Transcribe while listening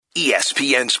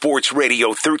ESPN Sports Radio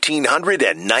 1300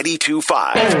 and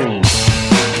 92.5.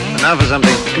 Now for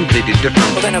something completely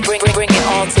different. We're going to bring it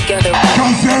all together.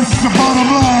 Because that's the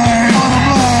bottom line.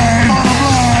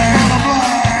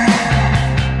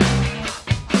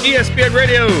 ESPN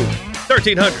Radio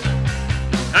 1300,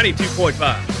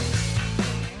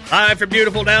 92.5. Live from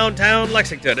beautiful downtown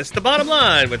Lexington, it's The Bottom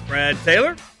Line with Brad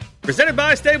Taylor, presented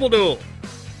by Stable Duel.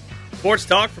 Sports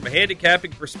talk from a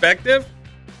handicapping perspective.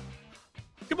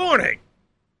 Good morning.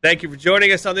 Thank you for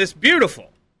joining us on this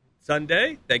beautiful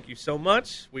Sunday. Thank you so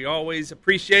much. We always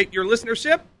appreciate your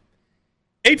listenership.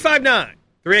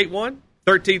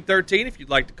 859-381-1313 if you'd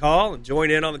like to call and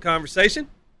join in on the conversation.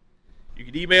 You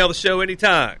can email the show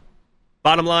anytime.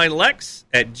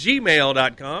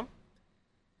 BottomLineLex@gmail.com.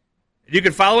 You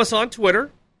can follow us on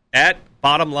Twitter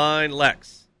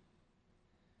 @BottomLineLex.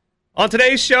 On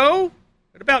today's show,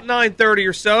 at about 9:30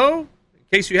 or so, in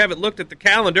case you haven't looked at the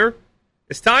calendar,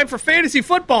 it's time for fantasy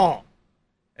football.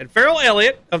 And Ferrell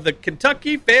Elliott of the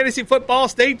Kentucky Fantasy Football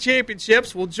State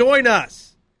Championships will join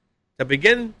us to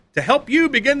help you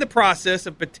begin the process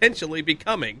of potentially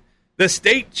becoming the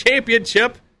state champion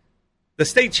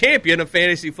of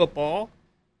fantasy football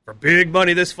for big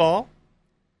money this fall.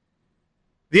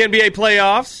 The NBA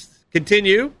playoffs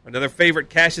continue. Another favorite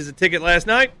cashes a ticket last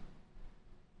night.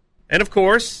 And, of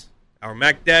course, our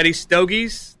Mac Daddy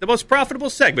Stogies, the most profitable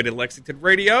segment in Lexington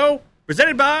radio,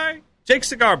 presented by Jake's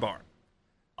Cigar Bar.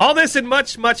 All this and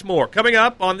much, much more coming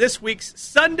up on this week's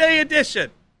Sunday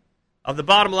edition of The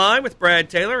Bottom Line with Brad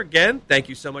Taylor. Again, thank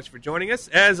you so much for joining us,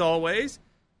 as always.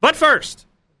 But first,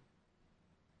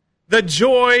 the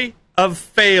joy of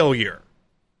failure.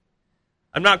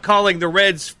 I'm not calling the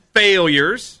Reds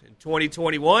failures in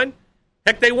 2021.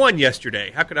 Heck, they won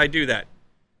yesterday. How could I do that?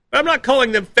 But I'm not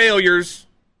calling them failures,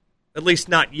 at least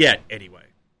not yet, anyway.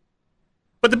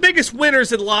 But the biggest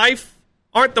winners in life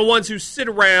aren't the ones who sit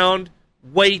around,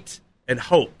 wait, and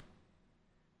hope.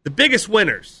 The biggest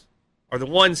winners are the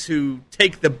ones who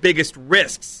take the biggest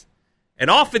risks, and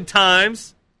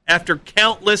oftentimes after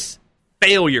countless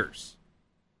failures.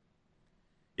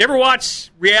 You ever watch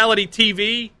reality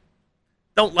TV?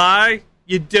 Don't lie,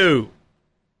 you do.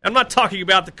 I'm not talking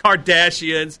about the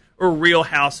Kardashians or Real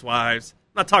Housewives.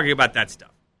 I'm not talking about that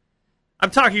stuff. I'm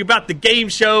talking about the game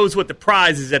shows with the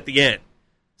prizes at the end.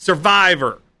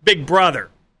 Survivor, Big Brother,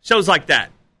 shows like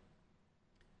that.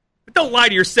 But don't lie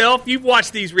to yourself. You've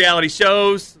watched these reality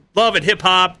shows, Love and Hip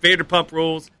Hop, Vanderpump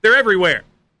Rules. They're everywhere.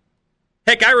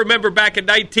 Heck, I remember back in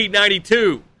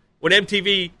 1992 when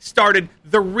MTV started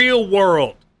The Real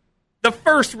World, the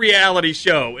first reality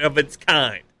show of its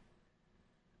kind.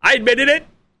 I admitted it.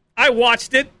 I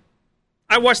watched it.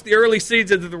 I watched the early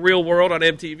seasons of The Real World on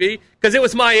MTV because it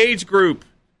was my age group,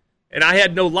 and I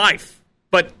had no life.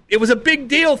 But it was a big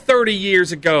deal 30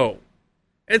 years ago.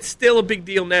 And it's still a big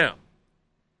deal now.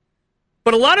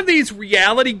 But a lot of these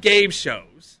reality game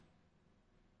shows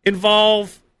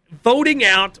involve voting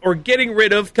out or getting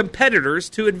rid of competitors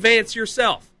to advance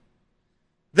yourself.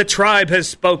 The tribe has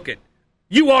spoken.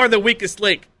 You are the weakest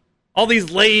link. All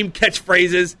these lame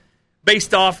catchphrases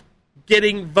based off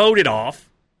getting voted off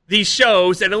these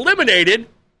shows and eliminated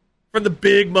from the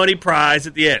big money prize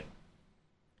at the end.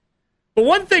 But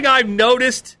one thing I've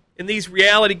noticed in these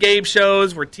reality game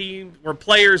shows where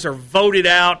players are voted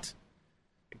out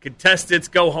and contestants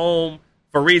go home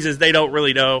for reasons they don't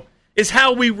really know is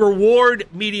how we reward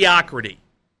mediocrity.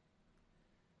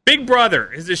 Big Brother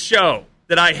is a show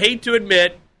that I hate to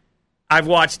admit I've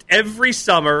watched every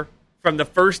summer from the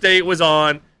first day it was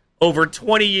on over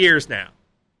 20 years now.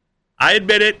 I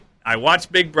admit it. I watch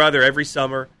Big Brother every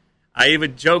summer. I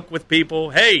even joke with people,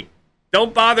 hey,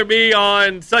 don't bother me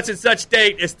on such and such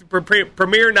date. It's the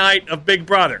premiere night of Big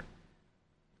Brother.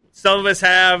 Some of us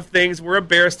have things we're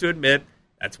embarrassed to admit.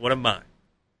 That's one of mine.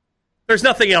 There's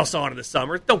nothing else on in the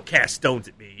summer. Don't cast stones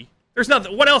at me. There's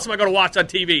nothing. What else am I going to watch on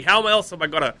TV? How else am I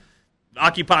going to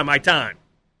occupy my time?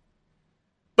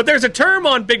 But there's a term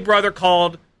on Big Brother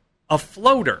called a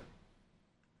floater.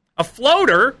 A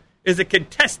floater is a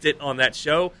contestant on that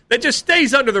show that just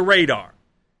stays under the radar.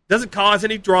 Doesn't cause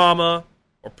any drama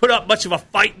or put up much of a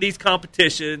fight in these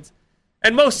competitions.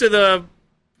 And most of the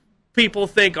people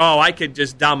think, oh, I could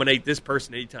just dominate this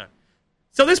person anytime.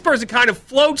 So this person kind of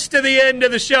floats to the end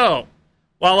of the show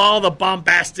while all the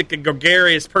bombastic and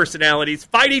gregarious personalities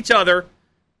fight each other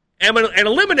and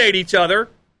eliminate each other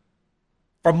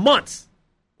for months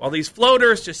while these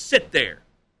floaters just sit there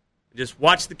and just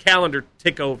watch the calendar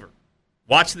tick over,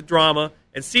 watch the drama,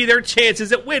 and see their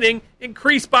chances at winning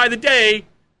increase by the day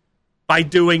by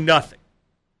doing nothing.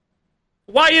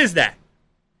 Why is that?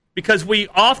 Because we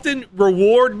often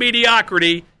reward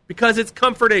mediocrity because it's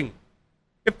comforting.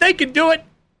 If they can do it,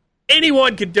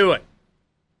 anyone can do it.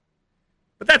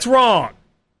 But that's wrong.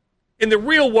 In the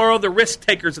real world, the risk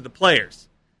takers are the players.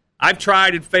 I've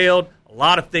tried and failed a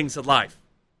lot of things in life.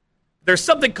 There's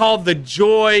something called the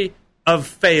joy of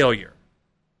failure.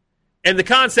 And the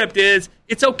concept is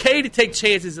it's okay to take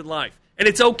chances in life. And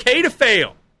it's okay to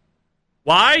fail.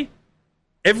 Why?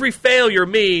 Every failure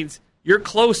means you're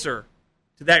closer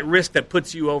to that risk that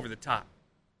puts you over the top.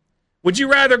 Would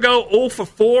you rather go 0 for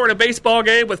 4 in a baseball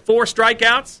game with 4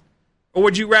 strikeouts? Or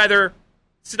would you rather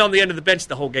sit on the end of the bench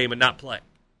the whole game and not play?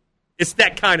 It's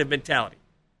that kind of mentality.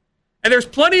 And there's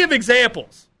plenty of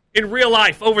examples in real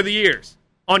life over the years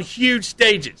on huge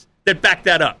stages that back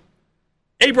that up.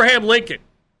 Abraham Lincoln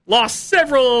lost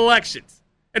several elections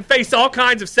and faced all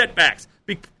kinds of setbacks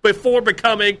before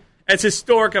becoming as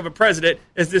historic of a president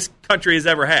as this country has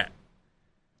ever had.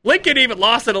 Lincoln even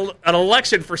lost an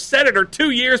election for senator 2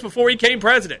 years before he became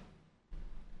president.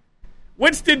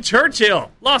 Winston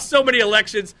Churchill lost so many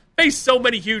elections, faced so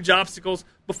many huge obstacles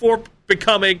before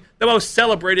becoming the most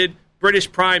celebrated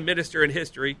British prime minister in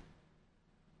history.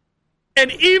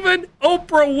 And even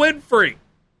Oprah Winfrey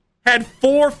had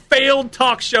 4 failed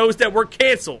talk shows that were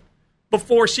canceled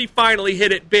before she finally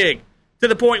hit it big, to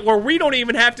the point where we don't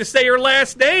even have to say her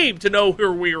last name to know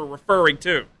who we are referring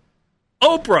to.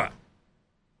 Oprah.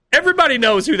 Everybody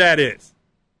knows who that is.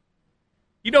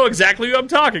 You know exactly who I'm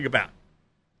talking about.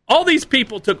 All these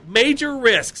people took major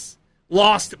risks,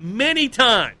 lost many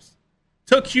times,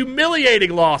 took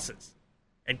humiliating losses,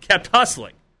 and kept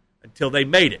hustling until they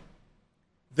made it.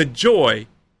 The joy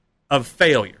of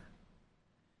failure.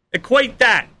 Equate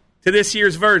that to this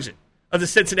year's version of the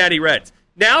Cincinnati Reds.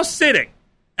 Now sitting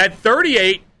at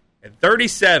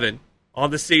 38-37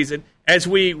 on the season as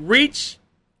we reach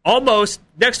almost,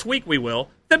 next week we will,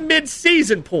 the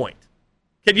mid-season point.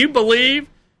 Can you believe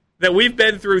that we've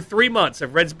been through 3 months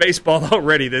of Reds baseball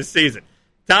already this season?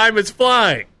 Time is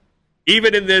flying,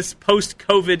 even in this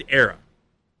post-COVID era.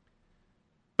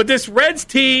 But this Reds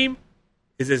team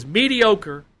is as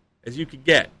mediocre as you can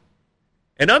get.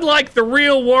 And unlike the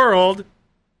real world,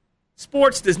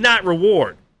 sports does not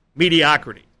reward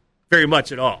mediocrity very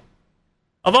much at all.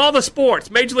 Of all the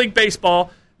sports, Major League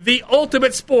Baseball, the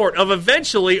ultimate sport of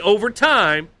eventually, over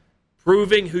time,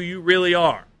 proving who you really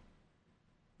are.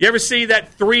 You ever see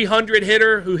that 300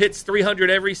 hitter who hits 300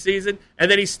 every season, and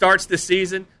then he starts the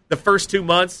season, the first 2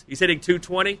 months, he's hitting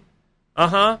 220?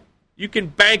 You can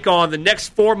bank on the next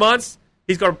 4 months,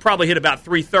 he's going to probably hit about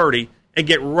 330 and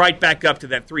get right back up to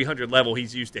that 300 level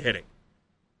he's used to hitting.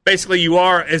 Basically, you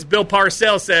are, as Bill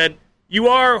Parcells said, you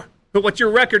are what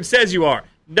your record says you are.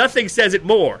 Nothing says it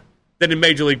more than in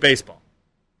Major League Baseball.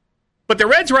 But the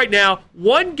Reds right now,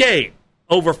 1 game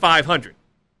over 500.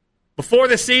 Before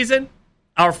the season,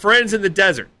 our friends in the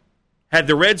desert had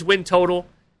the Reds win total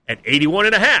at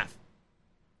 81.5.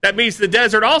 That means the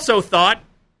desert also thought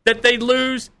that they'd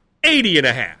lose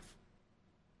 80.5.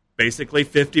 Basically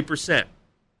 50%.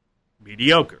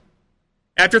 Mediocre.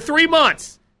 After 3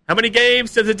 months, how many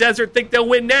games does the desert think they'll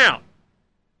win now?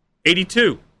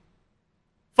 82.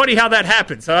 Funny how that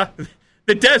happens, huh?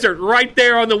 The desert right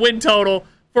there on the win total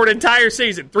for an entire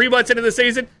season. 3 months into the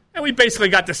season, and we basically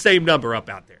got the same number up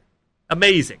out there.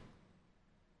 Amazing.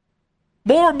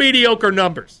 More mediocre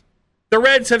numbers. The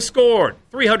Reds have scored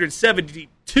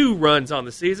 372 runs on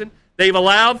the season. They've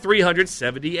allowed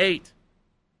 378.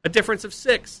 A difference of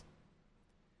 6.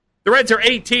 The Reds are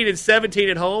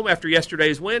 18-17 at home after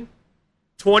yesterday's win.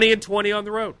 20-20 on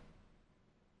the road.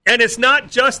 And it's not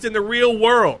just in the real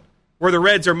world where the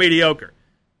Reds are mediocre.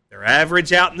 They're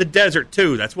average out in the desert,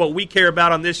 too. That's what we care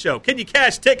about on this show. Can you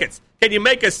cash tickets? Can you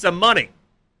make us some money?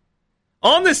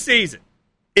 On this season,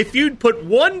 if you'd put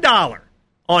 $1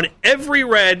 on every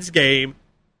Reds game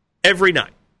every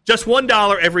night, just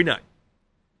 $1 every night,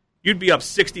 you'd be up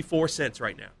 64 cents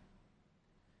right now.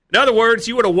 In other words,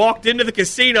 you would have walked into the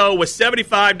casino with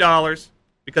 $75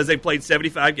 because they played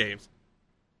 75 games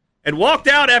and walked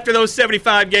out after those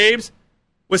 75 games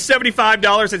with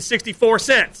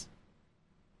 $75.64.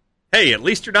 Hey, at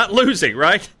least you're not losing,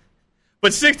 right?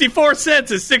 But 64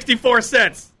 cents is 64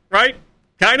 cents, right?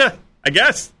 Kind of, I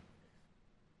guess.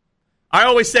 I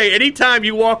always say anytime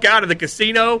you walk out of the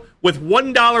casino with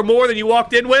 $1 more than you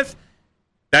walked in with,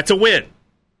 that's a win.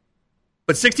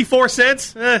 But 64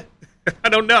 cents? I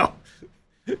don't know.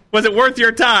 Was it worth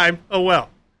your time? Oh, well.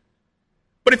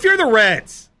 But if you're the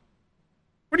Reds,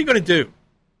 what are you going to do?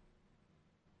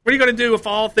 What are you going to do if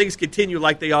all things continue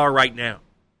like they are right now?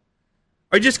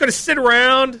 Are you just going to sit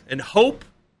around and hope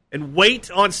and wait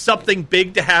on something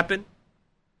big to happen?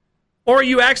 Or are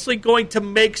you actually going to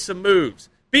make some moves?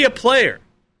 Be a player.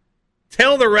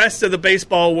 Tell the rest of the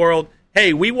baseball world,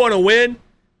 hey, we want to win,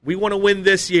 We want to win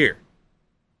this year.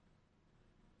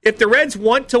 If the Reds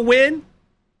want to win,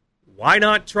 why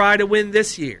not try to win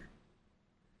this year?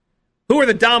 Who are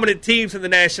the dominant teams in the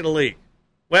National League?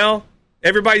 Well,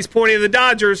 everybody's pointing to the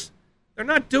Dodgers. They're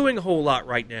not doing a whole lot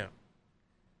right now.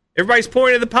 Everybody's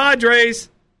pointing to the Padres.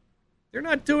 They're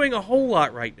not doing a whole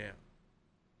lot right now.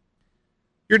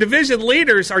 Your division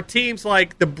leaders are teams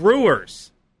like the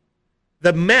Brewers,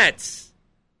 the Mets,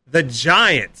 the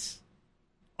Giants.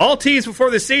 All teams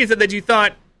before the season that you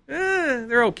thought,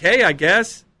 they're okay, I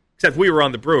guess. Except we were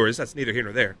on the Brewers. That's neither here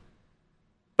nor there.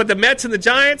 But the Mets and the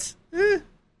Giants,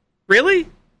 really?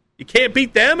 You can't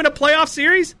beat them in a playoff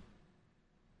series?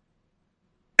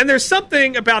 And there's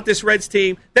something about this Reds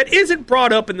team that isn't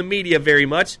brought up in the media very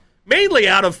much, mainly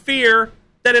out of fear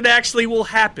that it actually will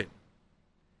happen.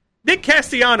 Nick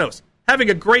Castellanos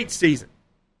having a great season.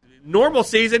 Normal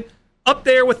season, up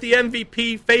there with the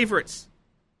MVP favorites.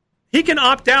 He can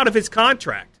opt out of his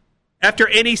contract after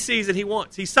any season he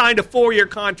wants. He signed a 4-year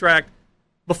contract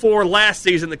before last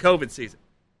season, the COVID season.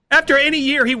 After any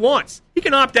year he wants, he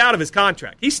can opt out of his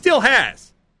contract. He still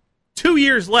has 2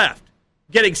 years left,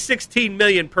 getting $16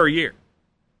 million per year.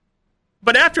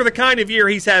 But after the kind of year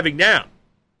he's having now,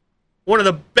 one of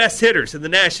the best hitters in the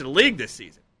National League this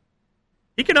season,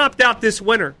 he can opt out this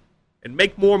winter and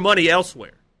make more money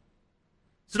elsewhere.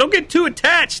 So don't get too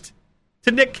attached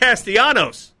to Nick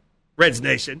Castellanos, Reds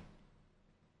Nation.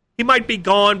 He might be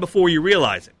gone before you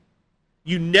realize it.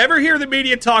 You never hear the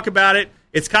media talk about it.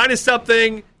 It's kind of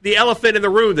something, the elephant in the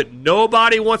room, that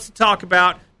nobody wants to talk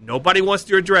about, nobody wants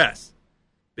to address.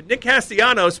 But Nick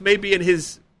Castellanos may be in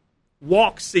his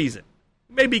walk season.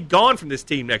 He may be gone from this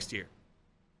team next year.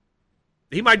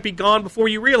 He might be gone before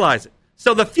you realize it.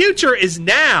 So the future is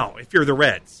now if you're the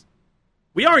Reds.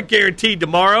 We aren't guaranteed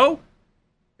tomorrow.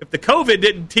 If the COVID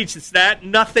didn't teach us that,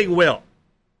 nothing will.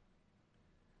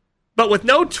 But with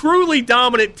no truly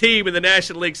dominant team in the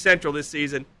National League Central this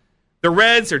season, the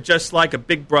Reds are just like a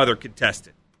Big Brother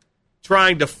contestant,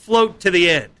 trying to float to the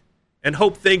end and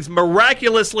hope things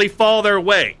miraculously fall their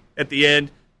way at the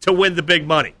end to win the big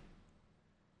money.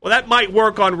 Well, that might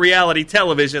work on reality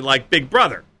television like Big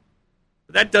Brother,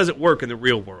 but that doesn't work in the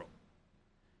real world.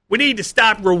 We need to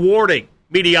stop rewarding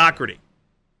mediocrity.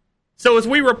 So as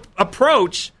we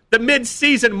approach the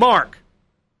mid-season mark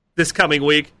this coming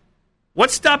week,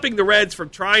 what's stopping the Reds from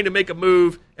trying to make a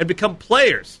move and become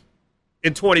players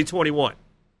in 2021?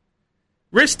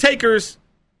 Risk takers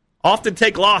often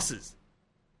take losses,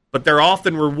 but they're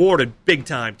often rewarded big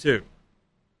time too.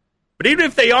 But even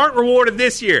if they aren't rewarded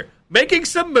this year, making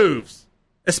some moves,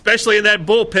 especially in that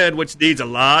bullpen, which needs a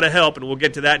lot of help, and we'll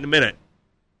get to that in a minute,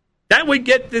 that would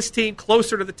get this team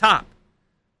closer to the top.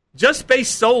 Just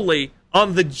based solely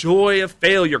on the joy of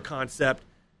failure concept,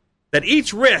 that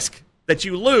each risk that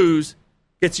you lose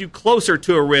gets you closer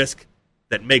to a risk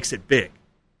that makes it big.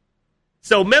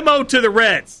 So memo to the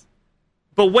Reds,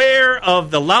 beware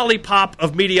of the lollipop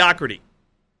of mediocrity.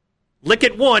 Lick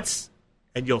it once,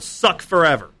 and you'll suck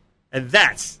forever. And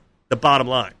that's the bottom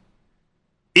line.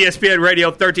 ESPN Radio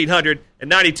 1300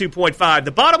 and 92.5.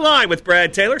 The Bottom Line with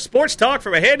Brad Taylor. Sports talk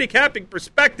from a handicapping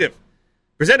perspective.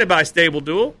 Presented by Stable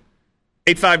Duel.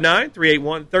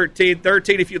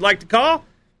 859-381-1313 if you'd like to call.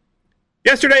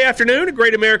 Yesterday afternoon at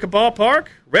Great America Ballpark,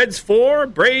 Reds 4,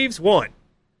 Braves 1.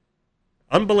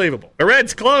 Unbelievable. The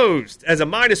Reds closed as a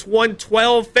minus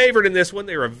 112 favorite in this one.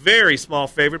 They were a very small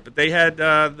favorite, but they had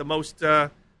the most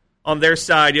on their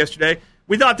side yesterday.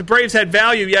 We thought the Braves had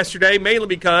value yesterday, mainly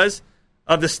because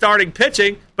of the starting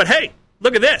pitching. But hey,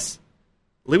 look at this.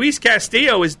 Luis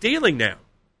Castillo is dealing now.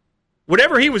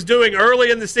 Whatever he was doing early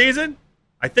in the season,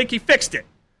 I think he fixed it.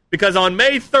 Because on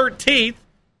May 13th,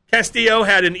 Castillo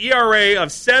had an ERA of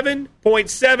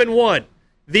 7.71,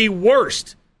 the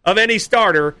worst of any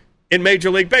starter in Major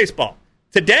League Baseball.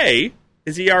 Today,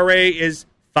 his ERA is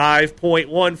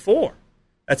 5.14.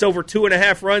 That's over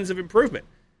 2.5 runs of improvement.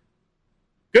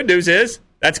 Good news is,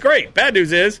 that's great. Bad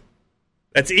news is,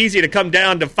 that's easy to come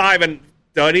down to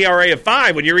an ERA of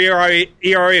 5 when your ERA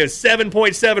is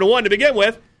 7.71 to begin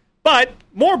with. But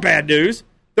more bad news,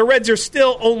 the Reds are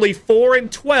still only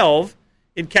 4-12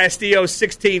 in Castillo's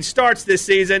 16 starts this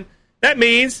season. That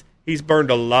means he's burned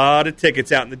a lot of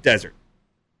tickets out in the desert.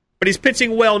 But he's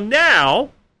pitching well now,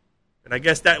 and I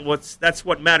guess that's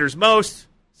what matters most,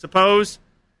 suppose.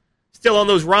 Still on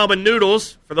those ramen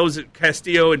noodles for those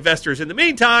Castillo investors in the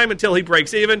meantime until he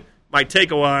breaks even. Might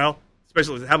take a while,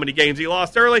 especially with how many games he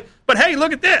lost early. But hey,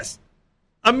 look at this.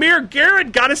 Amir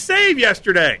Garrett got a save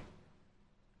yesterday.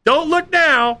 Don't look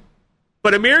now,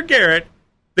 but Amir Garrett,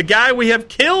 the guy we have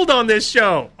killed on this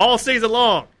show all season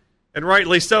long, and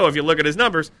rightly so if you look at his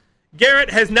numbers,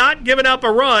 Garrett has not given up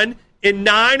a run in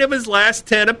 9 of his last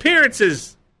 10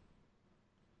 appearances.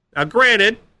 Now,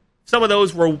 granted, some of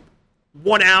those were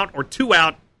 1-out or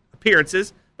 2-out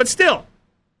appearances, but still,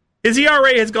 his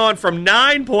ERA has gone from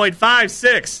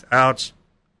 9.56, ouch,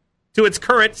 to its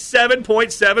current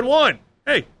 7.71.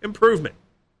 Hey, improvement.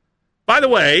 By the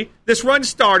way, this run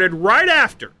started right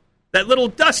after that little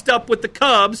dust-up with the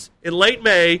Cubs in late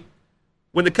May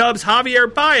when the Cubs'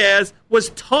 Javier Baez was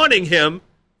taunting him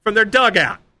from their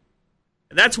dugout.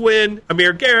 And that's when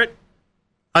Amir Garrett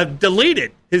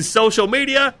deleted his social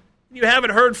media, and you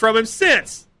haven't heard from him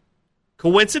since.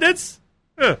 Coincidence?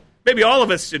 Maybe all of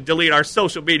us should delete our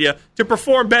social media to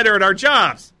perform better at our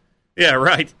jobs. Yeah,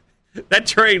 right. That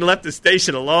train left the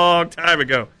station a long time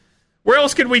ago. Where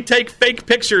else can we take fake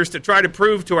pictures to try to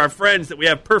prove to our friends that we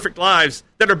have perfect lives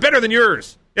that are better than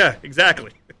yours? Yeah,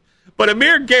 exactly. But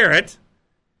Amir Garrett,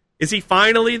 is he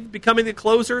finally becoming the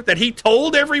closer that he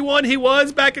told everyone he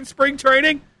was back in spring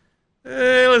training?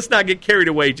 Let's not get carried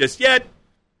away just yet.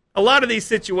 A lot of these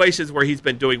situations where he's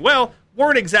been doing well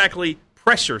weren't exactly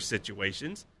pressure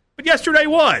situations, but yesterday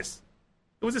was.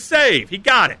 It was a save. He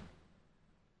got it.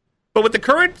 But with the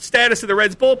current status of the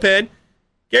Reds bullpen,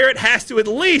 Garrett has to at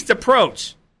least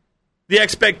approach the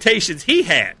expectations he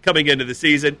had coming into the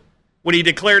season when he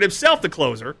declared himself the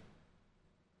closer.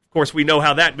 Of course, we know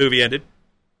how that movie ended.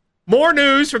 More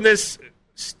news from this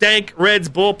stank Reds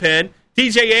bullpen.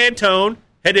 TJ Antone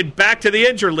headed back to the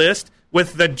injured list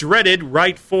with the dreaded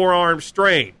right forearm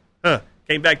strain.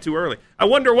 Came back too early. I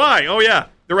wonder why. Oh, yeah,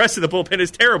 the rest of the bullpen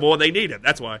is terrible and they need him.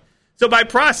 That's why. So by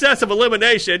process of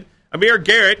elimination, Amir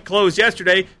Garrett closed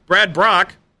yesterday. Brad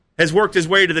Brock has worked his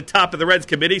way to the top of the Reds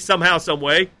committee somehow, some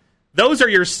way. Those are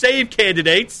your save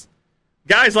candidates.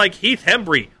 Guys like Heath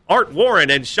Hembry, Art Warren,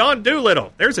 and Sean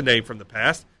Doolittle. There's a name from the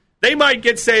past. They might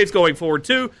get saves going forward,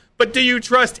 too. But do you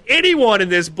trust anyone in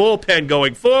this bullpen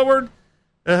going forward?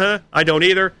 I don't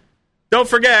either. Don't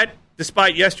forget,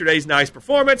 despite yesterday's nice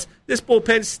performance, this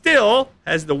bullpen still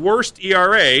has the worst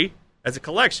ERA as a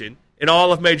collection in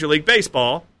all of Major League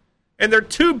Baseball. And their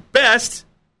two best,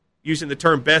 using the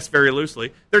term best very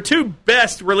loosely, their two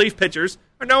best relief pitchers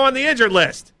are now on the injured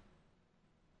list.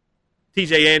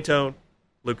 TJ Antone,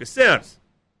 Lucas Sims.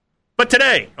 But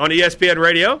today on ESPN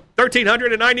Radio,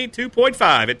 1392.5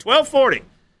 at 1240,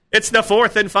 it's the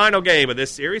fourth and final game of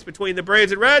this series between the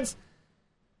Braves and Reds.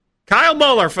 Kyle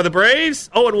Muller for the Braves,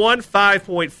 0-1,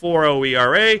 5.40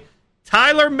 ERA.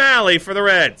 Tyler Mahle for the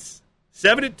Reds,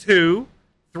 7-2,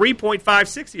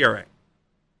 3.56 ERA.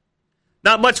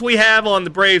 Not much we have on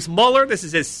the Braves' Muller. This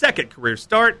is his second career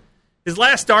start. His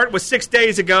last start was 6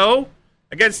 days ago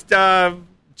against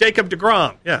Jacob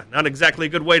deGrom. Yeah, not exactly a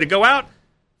good way to go out.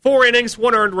 4 innings,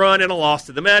 1 earned run, and a loss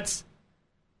to the Mets.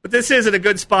 But this isn't a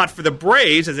good spot for the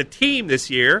Braves as a team this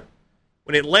year.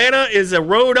 When Atlanta is a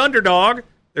road underdog,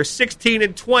 they're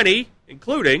 16-20,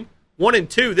 including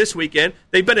 1-2 this weekend.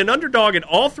 They've been an underdog in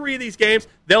all 3 of these games.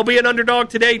 They'll be an underdog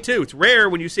today, too. It's rare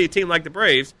when you see a team like the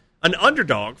Braves, an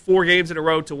underdog 4 games in a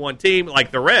row to one team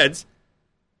like the Reds.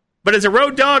 But as a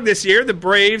road dog this year, the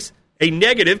Braves, a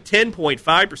negative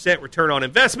 10.5% return on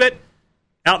investment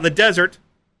out in the desert,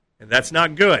 and that's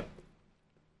not good.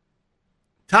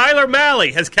 Tyler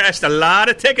Mahle has cashed a lot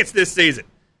of tickets this season.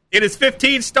 In his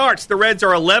 15 starts, the Reds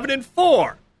are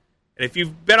 11-4. And if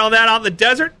you've bet on that out in the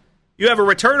desert, you have a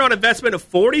return on investment of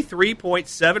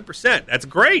 43.7%. That's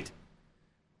great.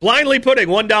 Blindly putting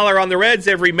 $1 on the Reds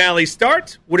every Mahle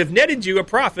start would have netted you a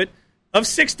profit of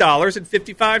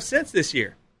 $6.55 this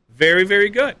year. Very, very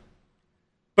good.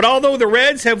 But although the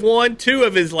Reds have won 2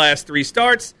 of his last 3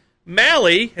 starts,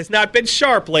 Mahle has not been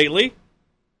sharp lately.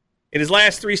 In his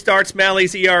last 3 starts,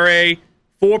 Mahle's ERA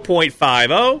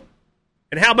 4.50.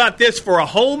 And how about this for a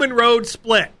home and road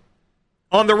split?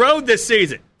 On the road this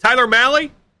season, Tyler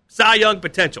Mahle, Cy Young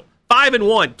potential.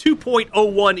 5-1,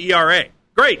 2.01 ERA.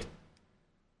 Great.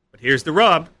 But here's the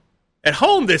rub. At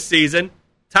home this season,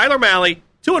 Tyler Mahle,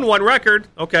 2-1 record.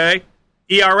 Okay.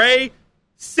 ERA,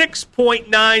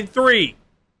 6.93.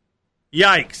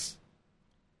 Yikes.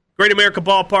 Great America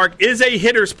Ballpark is a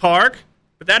hitter's park,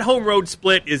 but that home road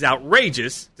split is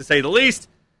outrageous, to say the least.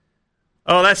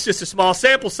 Oh, that's just a small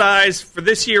sample size for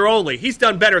this year only. He's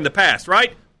done better in the past,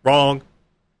 right? Wrong.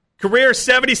 Career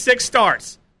 76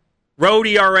 starts. Road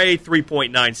ERA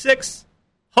 3.96.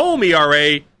 Home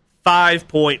ERA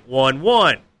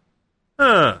 5.11.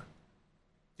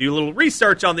 Do a little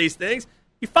research on these things.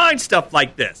 You find stuff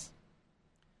like this.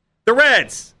 The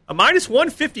Reds, a minus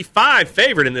 155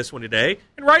 favorite in this one today,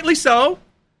 and rightly so.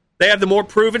 They have the more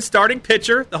proven starting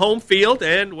pitcher, the home field,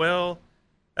 and, well,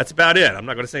 that's about it. I'm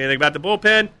not going to say anything about the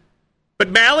bullpen.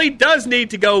 But Mahle does need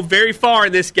to go very far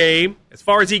in this game, as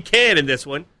far as he can in this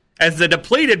one, as the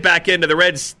depleted back end of the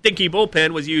Reds' stinky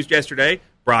bullpen was used yesterday,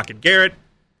 Brock and Garrett.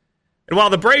 And while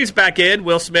the Braves back end,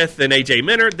 Will Smith and A.J.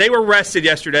 Minter, they were rested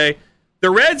yesterday. The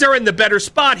Reds are in the better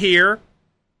spot here,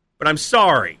 but I'm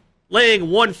sorry. Laying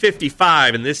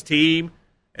 155 in this team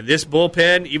and this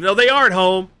bullpen, even though they are at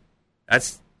home,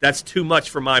 that's too much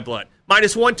for my blood.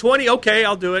 Minus 120, okay,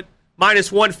 I'll do it.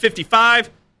 Minus 155,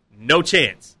 no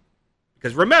chance.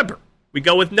 Because remember, we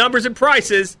go with numbers and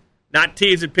prices, not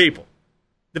teams and people.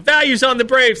 The value's on the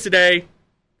Braves today,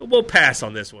 but we'll pass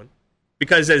on this one.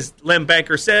 Because as Lem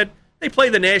Banker said, they play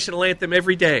the national anthem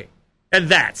every day. And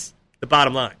that's the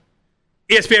bottom line.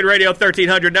 ESPN Radio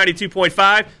 1300,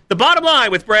 92.5. The Bottom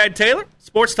Line with Brad Taylor.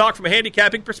 Sports talk from a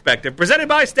handicapping perspective. Presented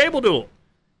by Stable Duel.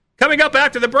 Coming up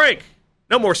after the break.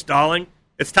 No more stalling.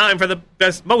 It's time for the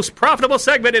best, most profitable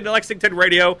segment in Lexington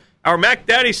radio. Our Mac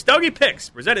Daddy Stogie Picks.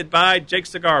 Presented by Jake's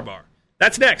Cigar Bar.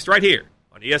 That's next right here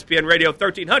on ESPN Radio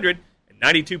 1300 and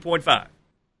 92.5.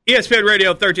 ESPN Radio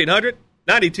 1300,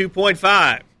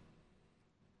 92.5.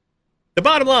 The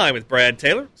Bottom Line with Brad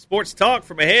Taylor. Sports talk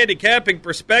from a handicapping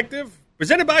perspective.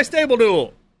 Presented by Stable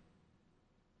Duel.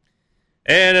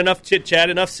 And enough chit-chat,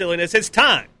 enough silliness. It's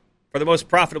time for the most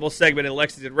profitable segment in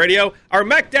Lexington radio. Our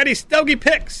Mac Daddy Stogie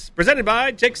Picks. Presented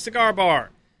by Jake's Cigar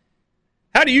Bar.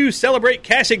 How do you celebrate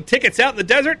cashing tickets out in the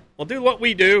desert? Well, do what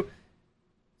we do.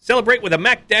 Celebrate with a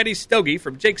Mac Daddy Stogie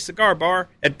from Jake's Cigar Bar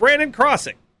at Brandon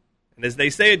Crossing. And as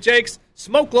they say at Jake's,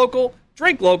 smoke local,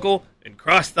 drink local, and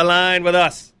cross the line with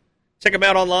us. Check them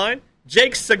out online,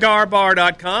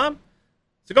 jakescigarbar.com.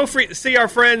 So go see our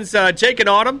friends Jake and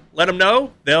Autumn. Let them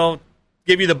know. They'll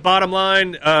give you the Bottom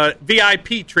Line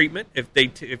VIP treatment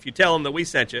if you tell them that we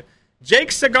sent you.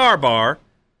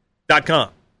 jakescigarbar.com.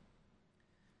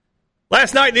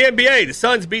 Last night in the NBA, the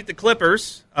Suns beat the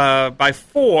Clippers by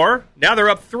 4. Now they're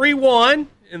up 3-1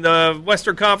 in the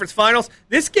Western Conference Finals.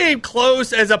 This game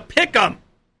closed as a pick-em.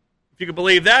 If you can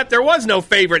believe that. There was no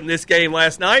favorite in this game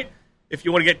last night, if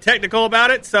you want to get technical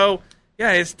about it. So,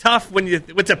 yeah, it's tough when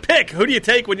it's a pick. Who do you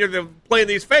take when you're playing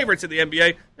these favorites in the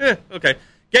NBA? Okay.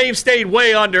 Game stayed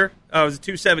way under. It was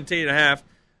 217.5.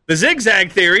 The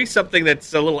zigzag theory, something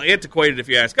that's a little antiquated if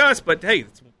you ask us, but hey,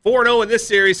 it's 4-0 in this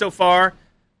series so far.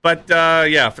 But,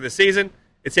 yeah, for the season,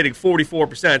 it's hitting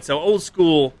 44%. So old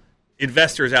school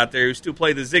investors out there who still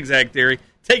play the zigzag theory,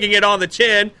 taking it on the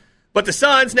chin. But the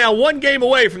Suns now one game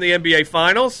away from the NBA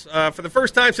Finals for the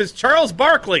first time since Charles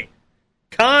Barkley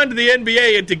conned the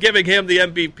NBA into giving him the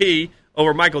MVP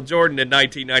over Michael Jordan in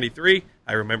 1993.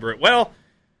 I remember it well.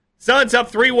 Suns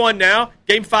up 3-1 now.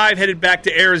 Game 5 headed back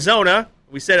to Arizona.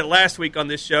 We said it last week on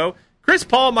this show. Chris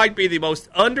Paul might be the most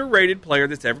underrated player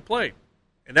that's ever played.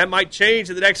 And that might change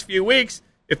in the next few weeks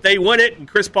if they win it and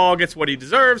Chris Paul gets what he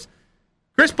deserves.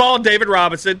 Chris Paul and David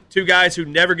Robinson, two guys who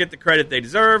never get the credit they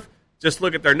deserve. Just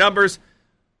look at their numbers.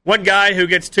 One guy who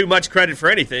gets too much credit for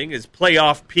anything is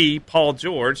playoff P, Paul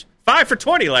George. 5 for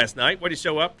 20 last night. Way to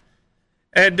show up.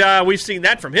 And we've seen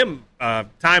that from him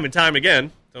time and time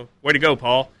again. So way to go,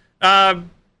 Paul.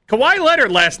 Kawhi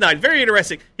Leonard last night, very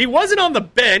interesting. He wasn't on the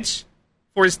bench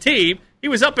for his team. He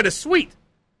was up in a suite.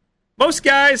 Most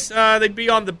guys, they'd be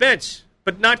on the bench,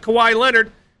 but not Kawhi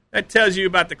Leonard. That tells you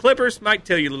about the Clippers. Might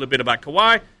tell you a little bit about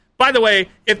Kawhi. By the way,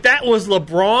 if that was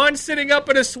LeBron sitting up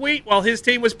in a suite while his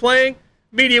team was playing,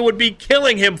 media would be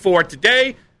killing him for it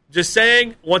today. Just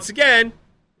saying, once again,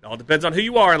 it all depends on who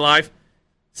you are in life.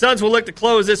 Suns will look to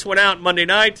close this one out Monday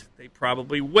night. They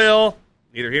probably will.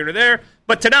 Neither here nor there.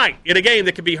 But tonight, in a game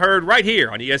that can be heard right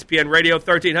here on ESPN Radio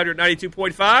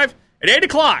 1392.5 at 8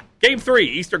 o'clock, Game 3,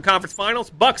 Eastern Conference Finals,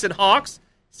 Bucks and Hawks.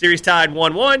 Series tied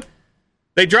 1-1.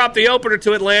 They dropped the opener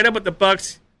to Atlanta, but the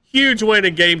Bucks, huge win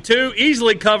in Game 2.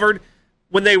 Easily covered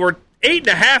when they were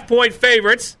 8.5-point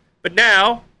favorites. But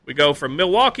now we go from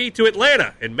Milwaukee to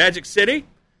Atlanta in Magic City.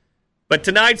 But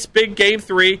tonight's big Game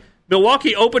 3,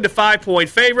 Milwaukee opened a 5-point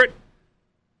favorite.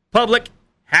 Public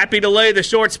happy to lay the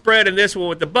short spread in this one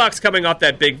with the Bucks coming off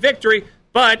that big victory.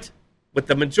 But with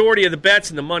the majority of the bets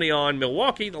and the money on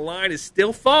Milwaukee, the line is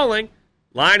still falling.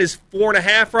 Line is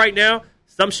 4.5 right now.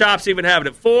 Some shops even have it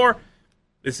at 4.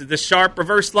 This is the sharp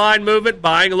reverse line movement,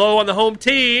 buying low on the home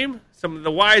team. Some of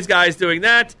the wise guys doing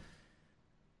that.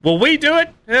 Will we do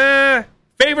it?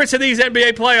 Favorites in these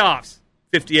NBA playoffs,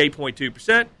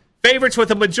 58.2%. Favorites with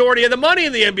the majority of the money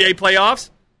in the NBA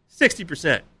playoffs,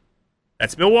 60%.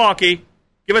 That's Milwaukee.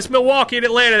 Give us Milwaukee and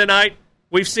Atlanta tonight.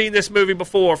 We've seen this movie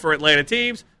before for Atlanta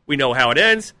teams. We know how it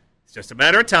ends. It's just a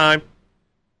matter of time.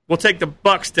 We'll take the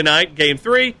Bucks tonight, Game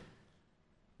 3.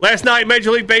 Last night,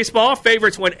 Major League Baseball,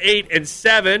 favorites went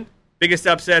 8-7. Biggest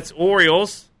upsets,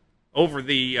 Orioles were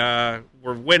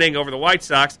winning over the White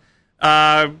Sox.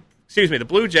 the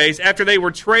Blue Jays, after they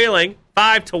were trailing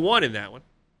 5-1 in that one.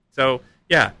 So,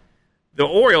 yeah, the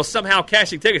Orioles somehow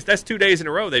cashing tickets. That's 2 days in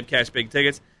a row they've cashed big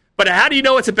tickets. But how do you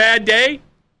know it's a bad day?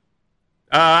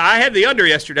 I had the under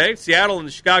yesterday, Seattle and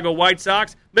the Chicago White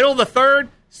Sox. Middle of the third,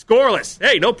 scoreless.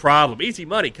 Hey, no problem. Easy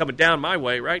money coming down my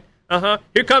way, right?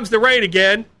 Here comes the rain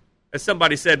again, as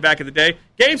somebody said back in the day.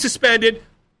 Game suspended,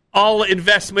 all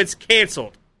investments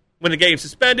canceled. When the game's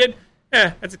suspended,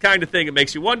 that's the kind of thing that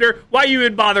makes you wonder why you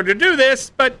would bother to do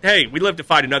this. But, hey, we live to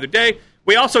fight another day.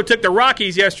 We also took the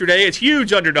Rockies yesterday as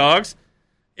huge underdogs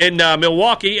in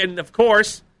Milwaukee. And, of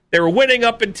course, they were winning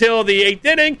up until the 8th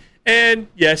inning. And,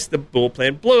 yes, the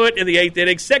bullpen blew it in the 8th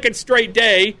inning. Second straight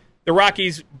day, the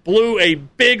Rockies blew a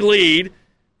big lead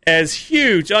as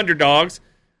huge underdogs.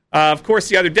 Of course,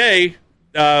 the other day,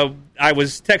 I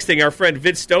was texting our friend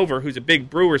Vince Stover, who's a big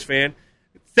Brewers fan,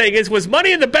 saying it was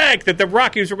money in the bank that the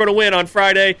Rockies were going to win on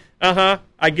Friday.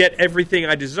 I get everything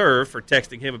I deserve for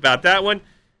texting him about that one.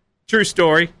 True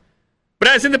story. But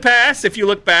as in the past, if you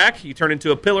look back, you turn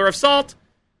into a pillar of salt.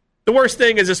 The worst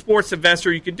thing as a sports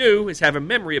investor you can do is have a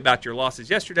memory about your losses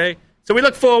yesterday. So we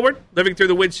look forward, living through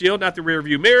the windshield, not the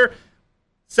rearview mirror.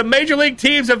 Some major league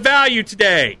teams of value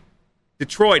today.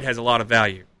 Detroit has a lot of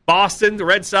value. Boston, the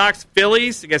Red Sox,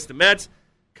 Phillies against the Mets,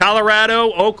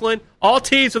 Colorado, Oakland, all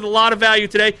teams with a lot of value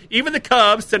today. Even the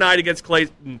Cubs tonight against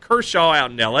Clayton Kershaw out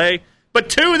in L.A. But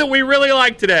two that we really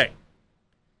like today.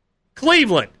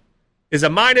 Cleveland is a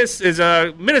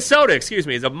Minnesota,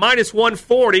 is a minus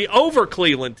 140 over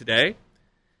Cleveland today.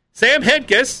 Sam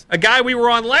Hentges, a guy we were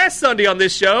on last Sunday on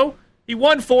this show, he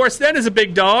won for us then as a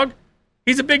big dog.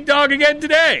 He's a big dog again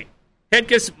today.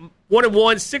 Hentges 1-1,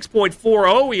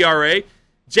 6.40 ERA.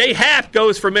 Jay Happ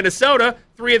goes for Minnesota,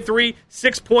 3-3,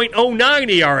 6.09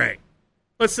 ERA.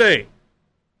 Let's see.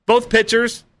 Both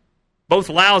pitchers, both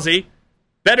lousy.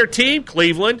 Better team,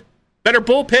 Cleveland. Better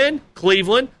bullpen,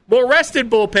 Cleveland. More rested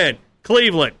bullpen,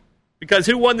 Cleveland. Because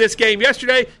who won this game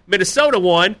yesterday? Minnesota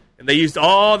won, and they used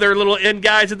all their little end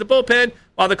guys at the bullpen,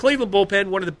 while the Cleveland bullpen,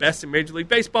 one of the best in Major League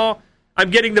Baseball. I'm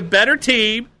getting the better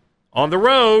team on the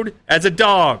road as a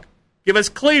dog. Give us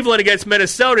Cleveland against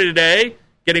Minnesota today.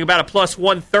 Getting about a plus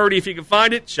 130 if you can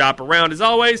find it. Shop around as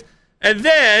always. And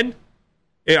then,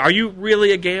 are you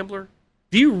really a gambler?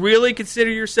 Do you really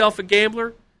consider yourself a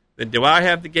gambler? Then do I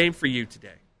have the game for you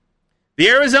today. The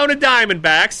Arizona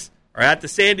Diamondbacks are at the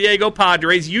San Diego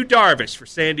Padres. Yu Darvish for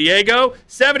San Diego.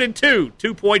 7-2,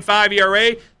 2.5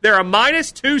 ERA. They're a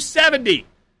minus 270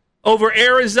 over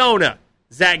Arizona.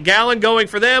 Zach Gallen going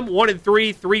for them.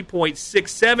 1-3,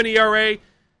 3.67 ERA.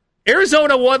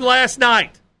 Arizona won last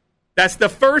night. That's the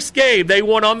first game they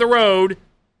won on the road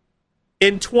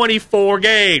in 24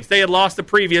 games. They had lost the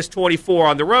previous 24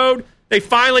 on the road. They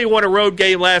finally won a road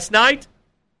game last night.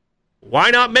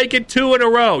 Why not make it 2 in a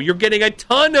row? You're getting a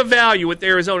ton of value with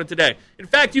Arizona today. In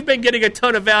fact, you've been getting a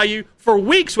ton of value for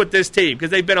weeks with this team because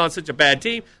they've been on such a bad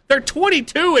team. They're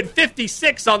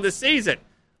 22-56 on the season,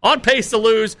 on pace to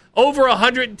lose over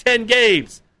 110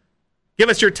 games. Give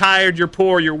us your tired, your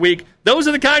poor, your weak. Those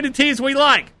are the kind of teams we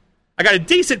like. I got a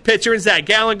decent pitcher in Zach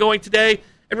Gallen going today.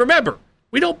 And remember,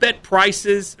 we don't bet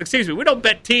we don't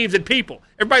bet teams and people.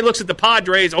 Everybody looks at the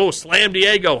Padres, Slam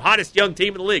Diego, hottest young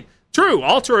team in the league. True,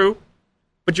 all true.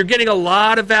 But you're getting a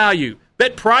lot of value.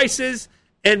 Bet prices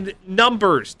and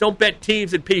numbers. Don't bet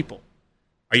teams and people.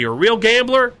 Are you a real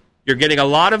gambler? You're getting a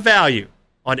lot of value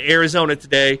on Arizona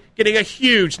today, getting a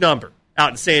huge number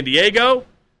out in San Diego.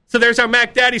 So there's our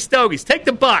Mac Daddy Stogies. Take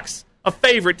the Bucks, a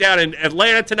favorite down in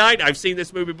Atlanta tonight. I've seen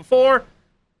this movie before.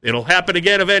 It'll happen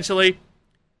again eventually.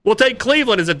 We'll take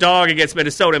Cleveland as a dog against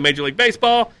Minnesota in Major League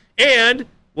Baseball, and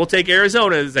we'll take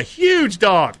Arizona as a huge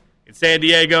dog in San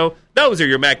Diego. Those are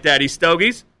your Mac Daddy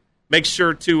Stogies. Make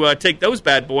sure to take those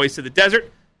bad boys to the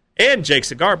desert and Jake's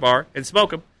Cigar Bar and smoke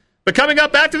them. But coming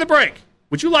up after the break,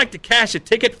 would you like to cash a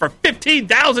ticket for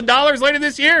 $15,000 later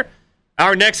this year?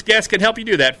 Our next guest can help you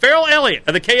do that. Ferrell Elliott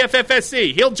of the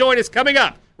KFFSC. He'll join us coming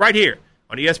up right here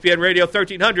on ESPN Radio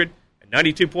 1300 and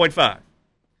 92.5.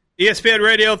 ESPN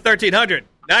Radio 1300,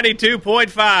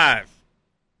 92.5.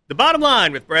 The Bottom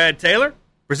Line with Brad Taylor,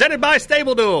 presented by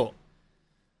Stable Duel.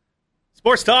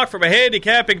 Sports talk from a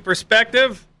handicapping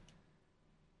perspective.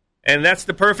 And that's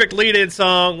the perfect lead-in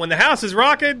song. When the house is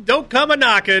rocking, don't come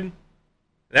a-knocking.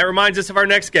 That reminds us of our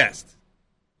next guest.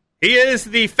 He is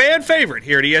the fan favorite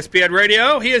here at ESPN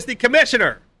Radio. He is the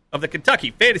commissioner of the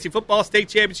Kentucky Fantasy Football State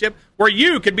Championship, where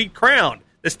you can be crowned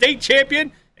the state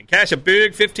champion and cash a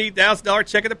big $15,000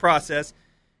 check in the process.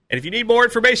 And if you need more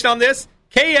information on this,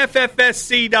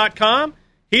 KFFSC.com.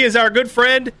 He is our good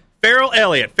friend, Ferrell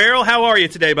Elliott. Ferrell, how are you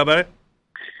today, bye-bye?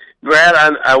 Brad,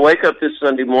 I wake up this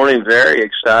Sunday morning very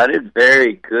excited,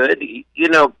 very good. You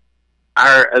know,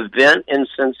 our event in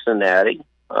Cincinnati,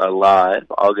 live,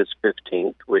 August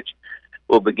 15th, which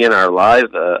will begin our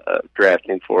live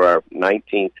drafting for our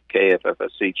 19th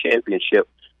KFFSC championship.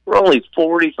 We're only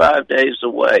 45 days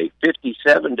away,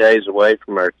 57 days away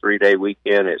from our 3-day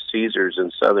weekend at Caesars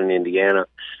in southern Indiana.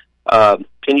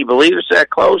 Can you believe it's that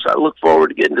close? I look forward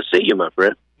to getting to see you, my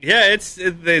friend. Yeah, it's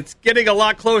getting a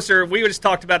lot closer. We just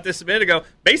talked about this a minute ago.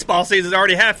 Baseball season's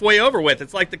already halfway over with.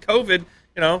 It's like the COVID,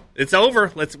 it's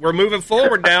over. We're moving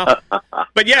forward now.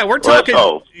 But yeah, we're talking. Let's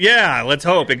hope. Yeah, let's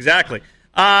hope, exactly.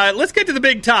 Let's get to the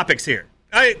big topics here.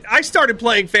 I started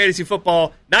playing fantasy football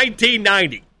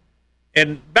 1990.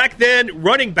 And back then,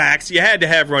 running backs, you had to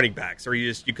have running backs or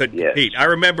you couldn't compete. I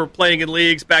remember playing in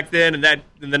leagues back then in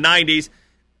the 90s.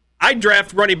 I'd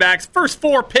draft running backs first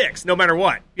 4 picks, no matter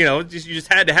what. You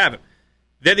just had to have them.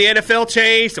 Then the NFL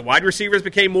changed. The wide receivers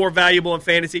became more valuable in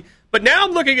fantasy. But now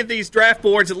I'm looking at these draft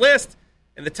boards and lists,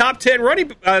 and the top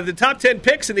 10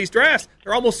 picks in these drafts,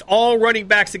 they're almost all running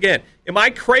backs again. Am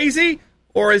I crazy,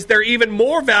 or is there even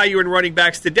more value in running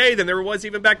backs today than there was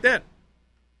even back then?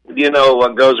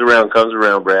 What goes around comes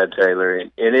around, Brad Taylor,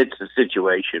 and it's a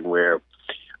situation where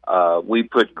we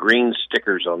put green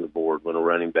stickers on the board when a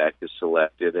running back is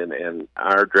selected, and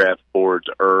our draft boards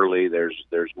early,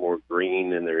 there's more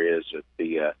green than there is at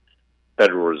the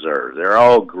Federal Reserve. They're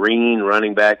all green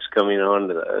running backs coming on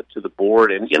to the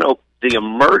board, and the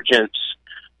emergence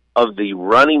of the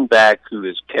running back who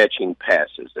is catching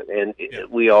passes, and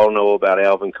we all know about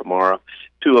Alvin Kamara,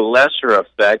 to a lesser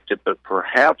effect, but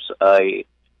perhaps a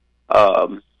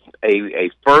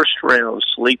first-round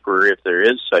sleeper, if there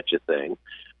is such a thing,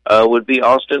 would be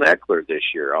Austin Eckler this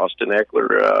year. Austin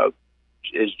Eckler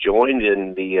is joined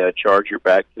in the Charger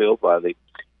backfield by the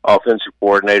offensive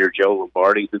coordinator, Joe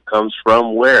Lombardi, who comes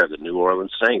from where? The New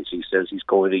Orleans Saints. He says he's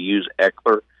going to use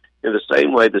Eckler in the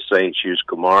same way the Saints use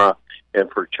Kamara.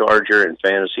 And for Charger and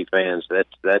fantasy fans,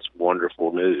 that's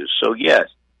wonderful news. So, yes,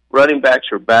 running backs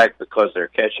are back because they're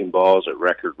catching balls at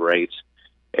record rates.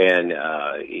 And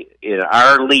in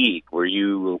our league, where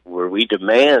we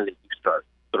demand that you start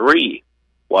 3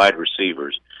 wide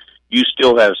receivers, you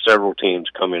still have several teams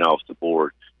coming off the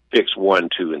board. Picks 1,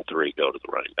 2, and 3 go to the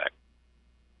running back.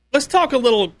 Let's talk a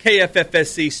little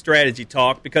KFFSC strategy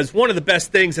talk, because one of the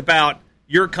best things about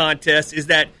your contest is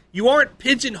that you aren't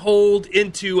pigeonholed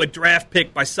into a draft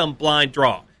pick by some blind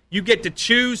draw. You get to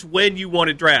choose when you want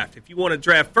to draft. If you want to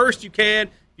draft first, you can.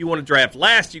 If you want to draft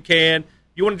last, you can.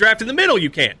 If you want to draft in the middle, you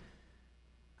can.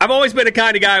 I've always been the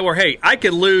kind of guy where, hey, I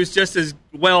can lose just as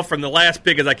well from the last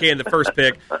pick as I can the first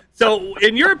pick. So,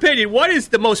 in your opinion, what is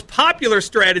the most popular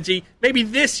strategy maybe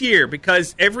this year?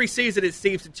 Because every season it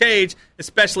seems to change,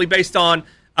 especially based on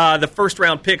the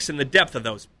first-round picks and the depth of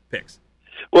those picks.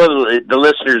 Well, the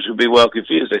listeners would be well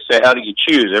confused. They say, how do you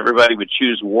choose? Everybody would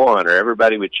choose 1, or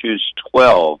everybody would choose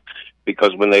 12,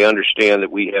 because when they understand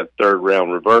that we have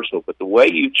third-round reversal. But the way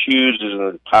you choose is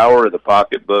in the power of the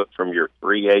pocketbook from your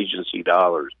free agency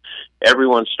dollars.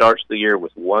 Everyone starts the year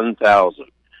with 1,000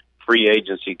 free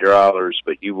agency dollars,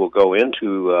 but you will go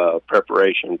into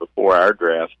preparation before our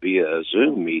draft via a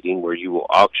Zoom meeting where you will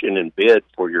auction and bid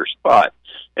for your spot.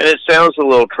 And it sounds a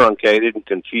little truncated and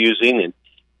confusing,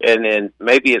 and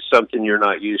maybe it's something you're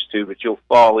not used to, but you'll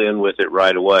fall in with it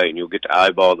right away, and you'll get to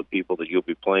eyeball the people that you'll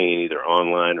be playing either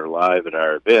online or live at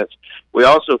our events. We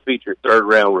also feature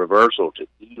third-round reversal to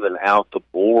even out the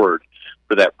board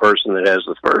for that person that has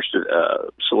the first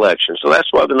selection. So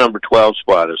that's why the number 12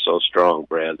 spot is so strong,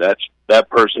 Brad. That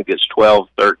person gets 12,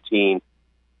 13,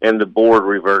 and the board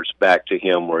reverts back to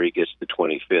him where he gets the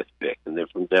 25th pick. And then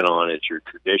from then on, it's your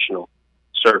traditional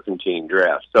serpentine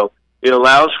draft. So it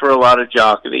allows for a lot of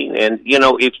jockeying, and,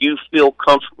 if you feel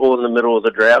comfortable in the middle of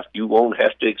the draft, you won't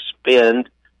have to expend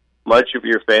much of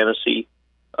your fantasy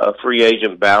free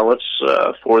agent balance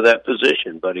for that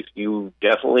position. But if you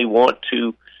definitely want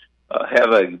to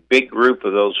have a big group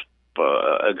of those,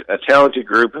 a talented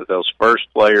group of those first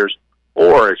players,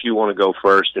 or if you want to go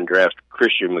first and draft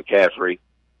Christian McCaffrey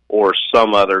or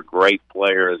some other great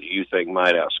player that you think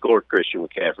might outscore Christian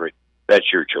McCaffrey,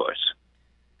 that's your choice.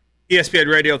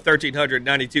 ESPN Radio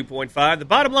 1392.5. The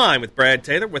Bottom Line with Brad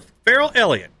Taylor, with Ferrell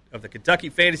Elliott of the Kentucky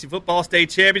Fantasy Football State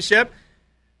Championship.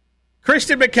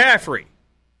 Christian McCaffrey,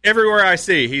 everywhere I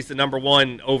see, he's the number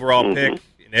 1 overall pick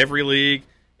in every league.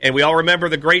 And we all remember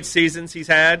the great seasons he's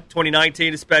had,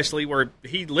 2019 especially, where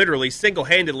he literally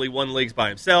single-handedly won leagues by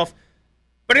himself.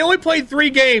 But he only played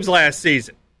 3 games last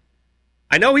season.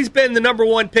 I know he's been the number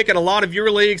 1 pick in a lot of your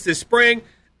leagues this spring.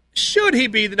 Should he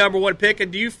be the number 1 pick,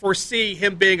 and do you foresee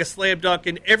him being a slam dunk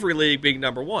in every league being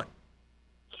number 1?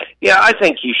 Yeah, I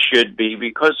think he should be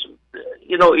because,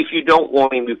 if you don't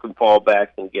want him, you can fall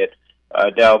back and get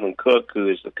Dalvin Cook, who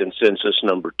is the consensus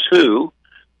number 2,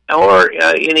 or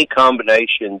any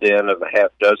combination then of a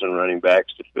half dozen running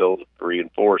backs to fill the 3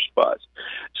 and 4 spots.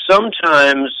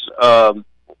 Sometimes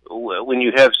when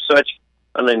you have such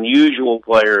an unusual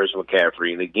player as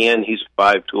McCaffrey, and again, he's a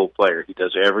 5-tool player. He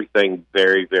does everything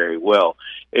very, very well.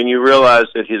 And you realize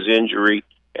that his injury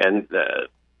and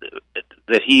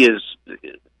that he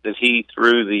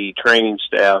through the training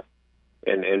staff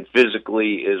and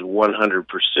physically is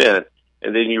 100%.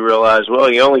 And then you realize,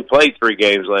 well, he only played 3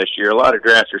 games last year. A lot of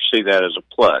drafters see that as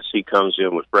a plus. He comes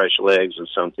in with fresh legs and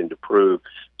something to prove.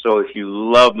 So if you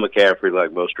love McCaffrey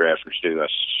like most drafters do, I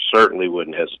certainly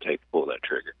wouldn't hesitate to pull that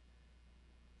trigger.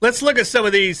 Let's look at some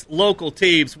of these local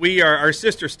teams. We are our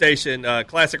sister station,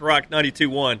 Classic Rock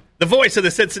 92.1, the voice of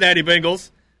the Cincinnati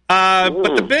Bengals.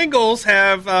 But the Bengals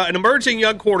have an emerging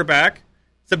young quarterback,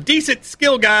 some decent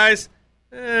skill guys,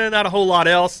 not a whole lot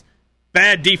else.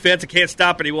 Bad defense, it can't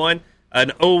stop anyone.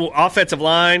 An offensive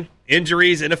line,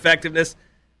 injuries, ineffectiveness,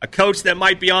 a coach that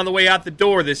might be on the way out the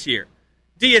door this year.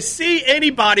 Do you see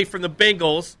anybody from the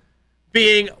Bengals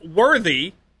being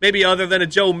worthy, maybe other than a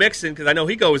Joe Mixon, because I know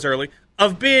he goes early,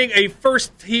 of being a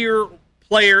first-tier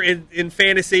player in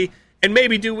fantasy, and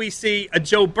maybe do we see a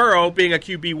Joe Burrow being a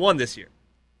QB1 this year?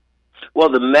 Well,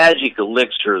 the magic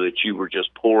elixir that you were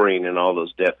just pouring in all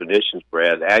those definitions,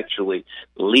 Brad, actually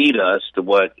lead us to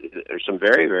what are some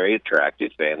very, very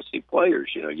attractive fantasy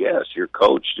players. Yes, your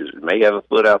coach may have a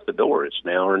foot out the door. It's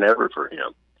now or never for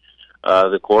him.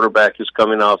 The quarterback is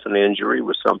coming off an injury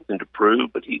with something to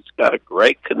prove, but he's got a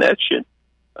great connection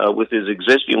with his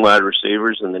existing wide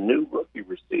receivers and the new rookie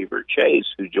receiver, Chase,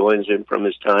 who joins him from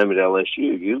his time at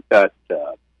LSU. You've got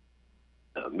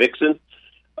Mixon,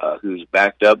 who's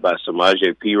backed up by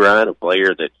Samaje Perine, a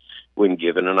player that, when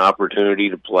given an opportunity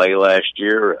to play last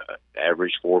year,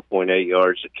 averaged 4.8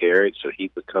 yards a carry, so he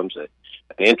becomes an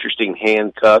interesting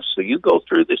handcuff. So you go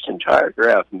through this entire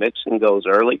draft. Mixon goes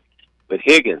early, but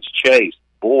Higgins, Chase,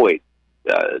 Boyd,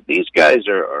 these guys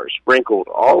are sprinkled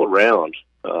all around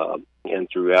and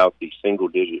throughout the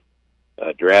single-digit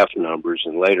draft numbers,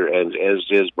 and later, as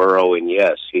is Burrow, and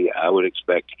yes, I would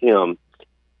expect him,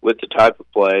 with the type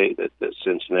of play that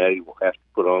Cincinnati will have to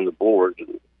put on the board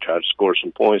and try to score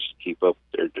some points to keep up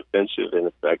their defensive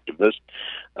ineffectiveness.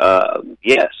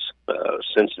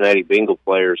 Cincinnati Bengal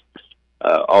players,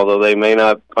 although they may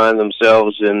not find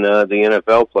themselves in the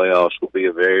NFL playoffs, will be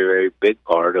a very, very big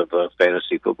part of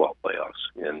fantasy football playoffs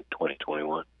in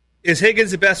 2021. Is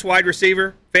Higgins the best wide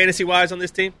receiver, fantasy-wise, on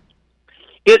this team?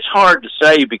 It's hard to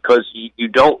say because you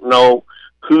don't know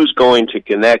who's going to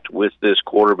connect with this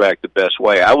quarterback the best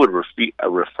way. I would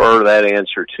refer that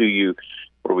answer to you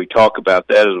where we talk about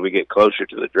that as we get closer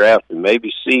to the draft and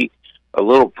maybe see a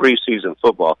little preseason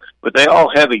football. But they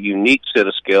all have a unique set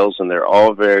of skills, and they're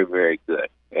all very, very good.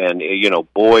 And,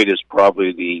 Boyd is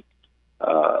probably the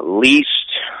least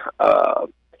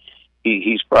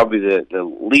he's probably the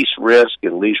least risk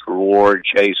and least reward.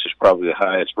 Chase is probably the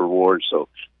highest reward. So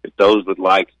if those would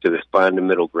like to find the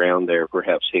middle ground there,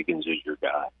 perhaps Higgins is your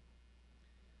guy.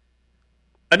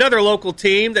 Another local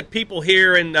team that people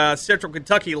here in Central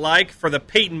Kentucky like for the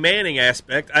Peyton Manning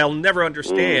aspect. I'll never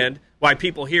understand why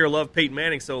people here love Peyton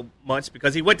Manning so much,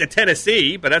 because he went to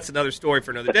Tennessee, but that's another story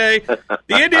for another day.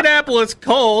 The Indianapolis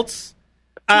Colts,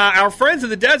 our friends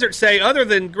in the desert say, other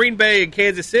than Green Bay and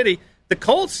Kansas City, the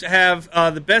Colts have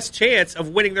the best chance of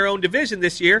winning their own division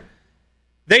this year.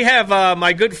 They have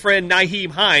my good friend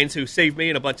Nyheim Hines, who saved me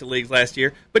in a bunch of leagues last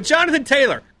year. But Jonathan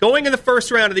Taylor, going in the first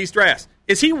round of these drafts,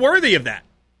 is he worthy of that?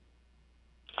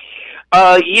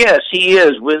 Yes, he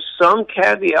is, with some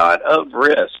caveat of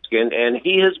risk. And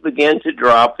he has begun to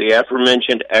drop. The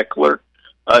aforementioned Eckler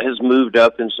has moved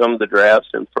up in some of the drafts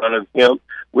in front of him.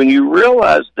 When you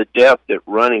realize the depth at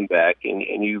running back,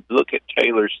 and you look at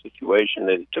Taylor's situation,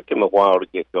 that it took him a while to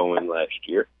get going last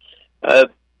year,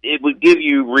 it would give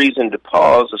you reason to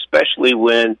pause, especially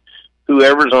when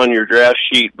whoever's on your draft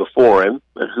sheet before him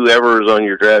and whoever is on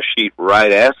your draft sheet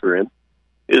right after him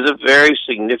is a very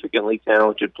significantly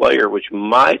talented player, which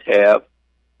might have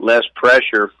less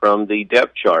pressure from the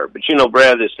depth chart. But,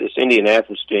 Brad, this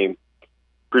Indianapolis team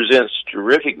presents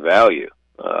terrific value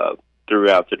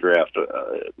throughout the draft.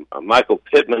 Michael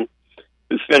Pittman,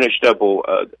 who finished up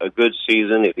a good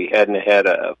season. If he hadn't had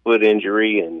a foot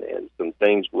injury and some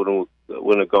things wouldn't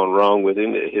have gone wrong with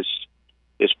him,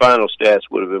 his final stats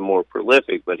would have been more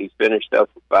prolific. But he finished up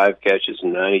with 5 catches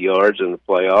and 90 yards in the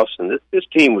playoffs, and this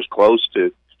team was close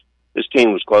to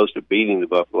beating the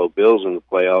Buffalo Bills in the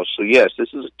playoffs. So yes, this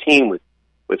is a team with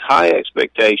with high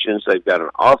expectations. They've got an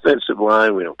offensive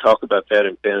line. We don't talk about that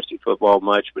in fantasy football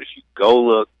much, but if you go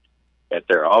look at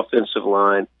their offensive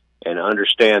line and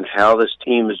understand how this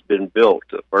team has been built,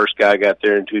 the first guy got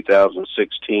there in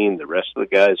 2016. The rest of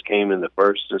the guys came in the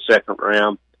first and second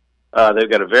round.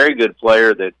 They've got a very good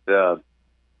player that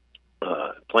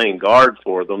playing guard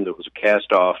for them that was a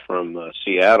cast-off from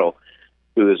Seattle,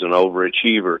 who is an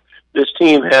overachiever. This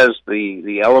team has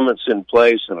the elements in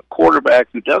place and a quarterback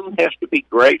who doesn't have to be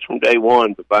great from day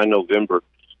one, but by November,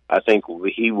 I think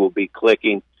he will be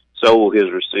clicking. So will his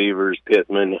receivers,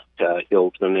 Pittman,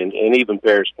 Hilton, and even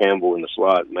Paris Campbell in the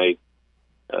slot may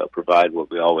provide what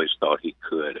we always thought he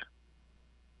could.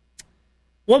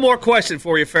 One more question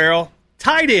for you, Ferrell.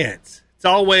 Tight ends. It's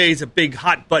always a big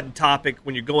hot-button topic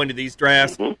when you're going to these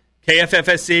drafts. Mm-hmm.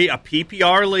 KFFSC, a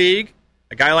PPR league,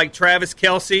 a guy like Travis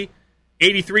Kelce,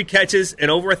 83 catches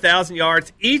and over 1,000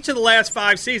 yards each of the last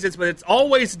 5 seasons, but it's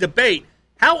always a debate.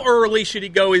 How early should he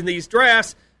go in these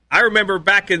drafts? I remember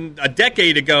back in a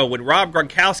decade ago when Rob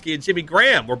Gronkowski and Jimmy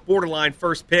Graham were borderline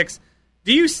first picks.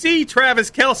 Do you see Travis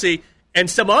Kelce and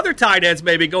some other tight ends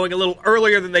maybe going a little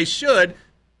earlier than they should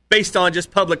based on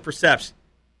just public perception?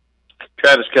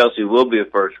 Travis Kelce will be a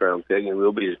first-round pick and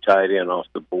will be a tight end off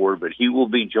the board, but he will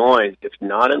be joined, if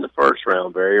not in the first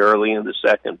round, very early in the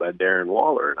second by Darren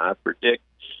Waller. And I predict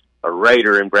a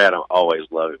Raider, and Brad, I always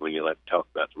love it when you like to talk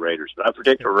about the Raiders, but I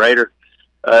predict a Raider,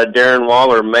 Darren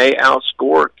Waller, may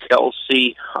outscore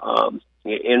Kelce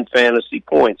in fantasy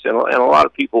points. And a lot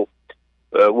of people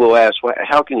will ask,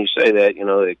 how can you say that? You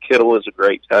know, Kittle is a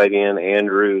great tight end,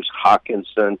 Andrews,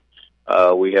 Hawkinson.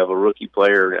 We have a rookie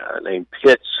player named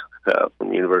Pitts from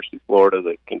the University of Florida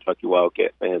that Kentucky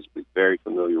Wildcat fans will be very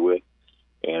familiar with.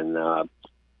 And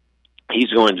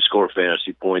he's going to score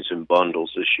fantasy points in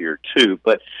bundles this year, too.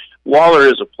 But Waller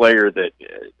is a player that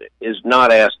is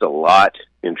not asked a lot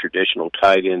in traditional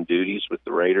tight end duties with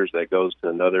the Raiders. That goes to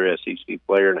another SEC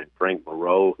player named Frank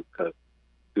Moreau,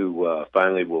 who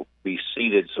finally will be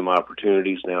seated some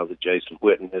opportunities now that Jason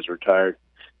Witten has retired.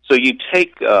 So you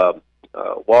take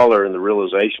Waller, and the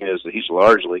realization is that he's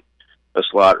largely a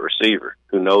slot receiver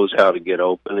who knows how to get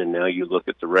open, and now you look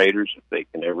at the Raiders, if they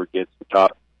can ever get the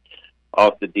top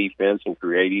off the defense and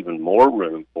create even more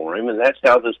room for him, and that's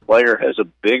how this player has a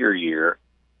bigger year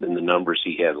than the numbers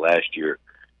he had last year,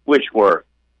 which were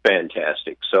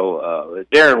fantastic. So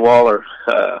Darren Waller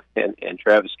and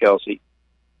Travis Kelce,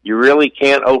 you really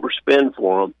can't overspend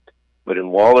for them, but in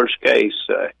Waller's case,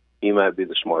 he might be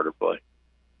the smarter play.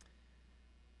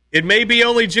 It may be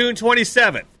only June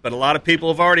 27th, but a lot of people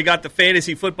have already got the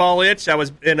fantasy football itch. I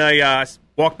was in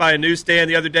walked by a newsstand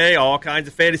the other day, all kinds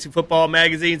of fantasy football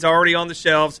magazines already on the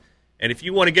shelves. And if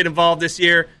you want to get involved this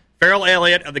year, Ferrell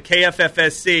Elliott of the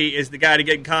KFFSC is the guy to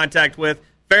get in contact with.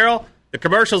 Ferrell, the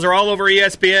commercials are all over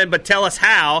ESPN, but tell us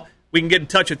how we can get in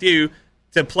touch with you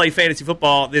to play fantasy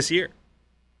football this year.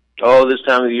 Oh, this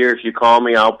time of the year, if you call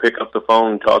me, I'll pick up the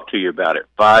phone and talk to you about it.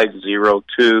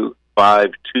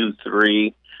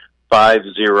 502-523-5057.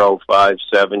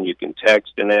 You can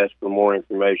text and ask for more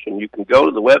information. You can go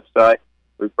to the website.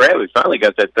 Brad, we finally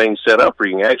got that thing set up where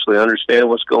you can actually understand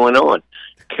what's going on.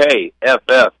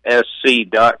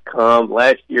 KFFSC.com.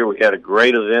 Last year we had a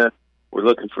great event. We're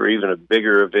looking for even a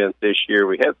bigger event this year.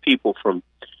 We have people from,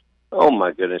 oh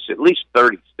my goodness, at least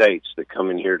 30 states that come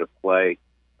in here to play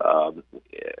the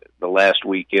last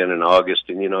weekend in August.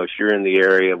 And, you know, if you're in the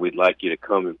area, we'd like you to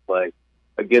come and play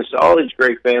against all these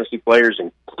great fantasy players,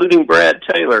 including Brad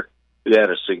Taylor, who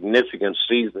had a significant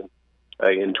season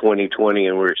in 2020,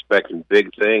 and we're expecting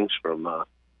big things from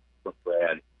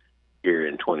Brad here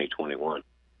in 2021.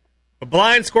 A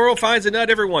blind squirrel finds a nut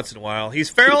every once in a while.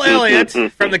 He's Ferrell Elliott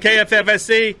from the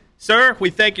KFFSC. Sir, we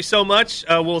thank you so much.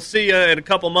 We'll see you in a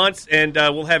couple months, and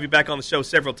we'll have you back on the show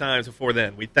several times before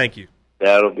then. We thank you.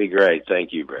 That'll be great.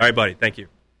 Thank you, Brad. All right, buddy. Thank you.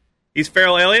 He's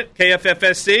Ferrell Elliott,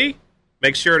 KFFSC.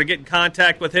 Make sure to get in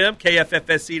contact with him,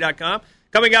 KFFSC.com.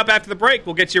 Coming up after the break,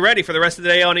 we'll get you ready for the rest of the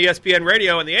day on ESPN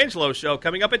Radio and the Angelo Show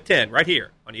coming up at 10 right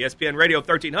here on ESPN Radio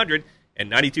 1300 and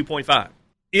 92.5.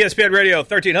 ESPN Radio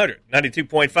 1300,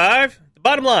 92.5. The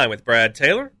Bottom Line with Brad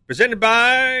Taylor, presented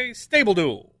by Stable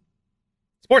Duel.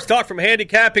 Sports talk from a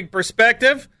handicapping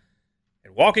perspective.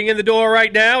 And walking in the door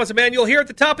right now is a man you'll hear at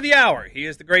the top of the hour. He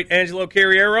is the great Angelo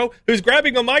Carriero, who's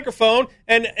grabbing a microphone,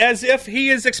 and as if he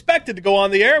is expected to go on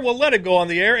the air, we'll let him go on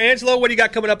the air. Angelo, what do you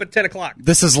got coming up at 10 o'clock?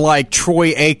 This is like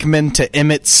Troy Aikman to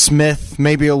Emmitt Smith,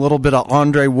 maybe a little bit of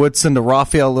Andre Woodson to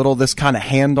Rafael Little, this kind of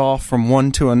handoff from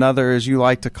one to another, as you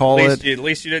like to call it. At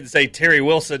least you didn't say Terry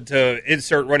Wilson to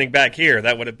insert running back here.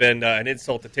 That would have been an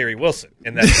insult to Terry Wilson.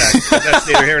 And that's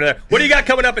neither here nor there. What do you got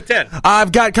coming up at 10?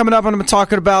 I've got coming up, I'm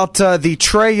talking about the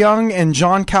Trae Young and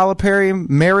John Calipari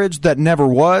marriage that never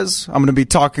was. I'm going to be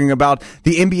talking about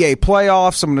the NBA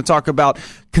playoffs. I'm going to talk about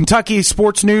Kentucky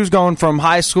sports news going from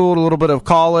high school to a little bit of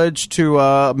college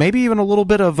to maybe even a little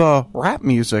bit of rap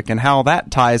music and how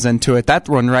that ties into it. That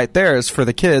one right there is for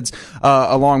the kids,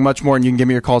 along much more. And you can give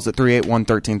me your calls at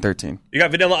 381-1313. You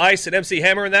got Vanilla Ice and MC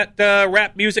Hammer in that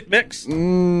rap music mix? A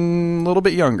little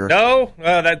bit younger. No,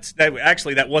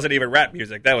 that wasn't even rap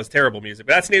music. That was terrible music.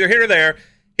 But that's neither here nor there.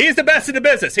 He's the best in the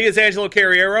business. He is Angelo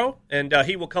Carriero, and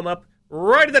he will come up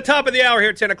right at the top of the hour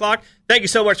here at 10 o'clock. Thank you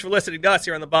so much for listening to us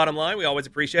here on The Bottom Line. We always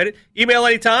appreciate it. Email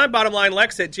anytime,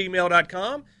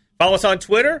 bottomlinelex@gmail.com. Follow us on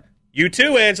Twitter. You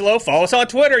too, Angelo. Follow us on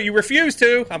Twitter. You refuse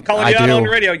to. I'm calling you out on the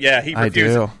radio. Yeah, he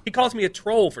refuses. I do. He calls me a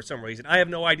troll for some reason. I have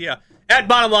no idea. At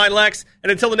Bottom Line Lex.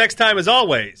 And until the next time, as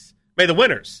always, may the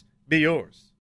winners be yours.